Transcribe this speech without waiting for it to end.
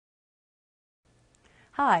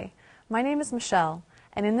Hi, my name is Michelle,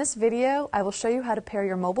 and in this video I will show you how to pair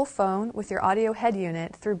your mobile phone with your audio head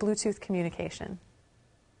unit through Bluetooth communication.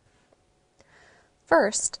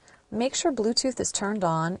 First, make sure Bluetooth is turned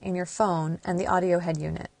on in your phone and the audio head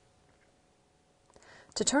unit.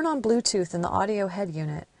 To turn on Bluetooth in the audio head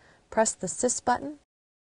unit, press the Sys button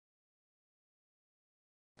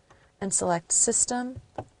and select System,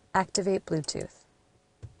 Activate Bluetooth.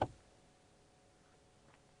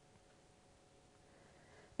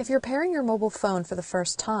 If you're pairing your mobile phone for the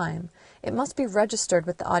first time, it must be registered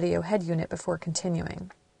with the audio head unit before continuing.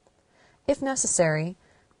 If necessary,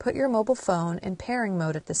 put your mobile phone in pairing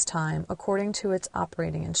mode at this time according to its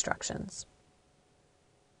operating instructions.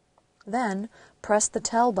 Then, press the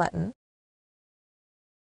Tell button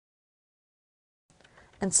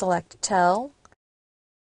and select Tell,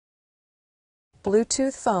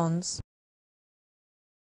 Bluetooth Phones,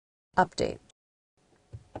 Update.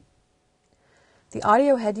 The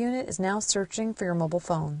audio head unit is now searching for your mobile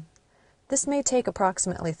phone. This may take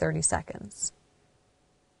approximately 30 seconds.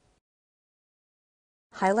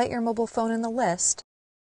 Highlight your mobile phone in the list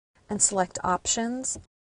and select Options,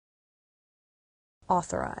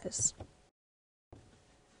 Authorize.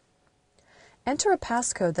 Enter a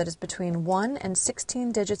passcode that is between 1 and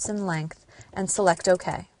 16 digits in length and select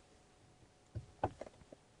OK.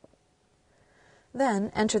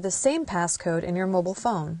 Then enter the same passcode in your mobile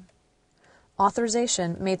phone.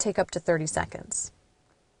 Authorization may take up to 30 seconds.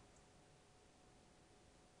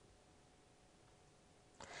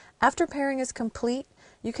 After pairing is complete,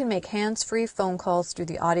 you can make hands-free phone calls through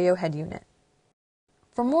the audio head unit.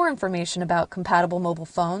 For more information about compatible mobile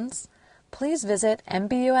phones, please visit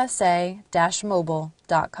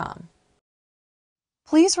mbusa-mobile.com.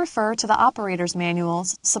 Please refer to the operator's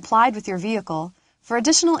manuals supplied with your vehicle for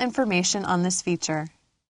additional information on this feature.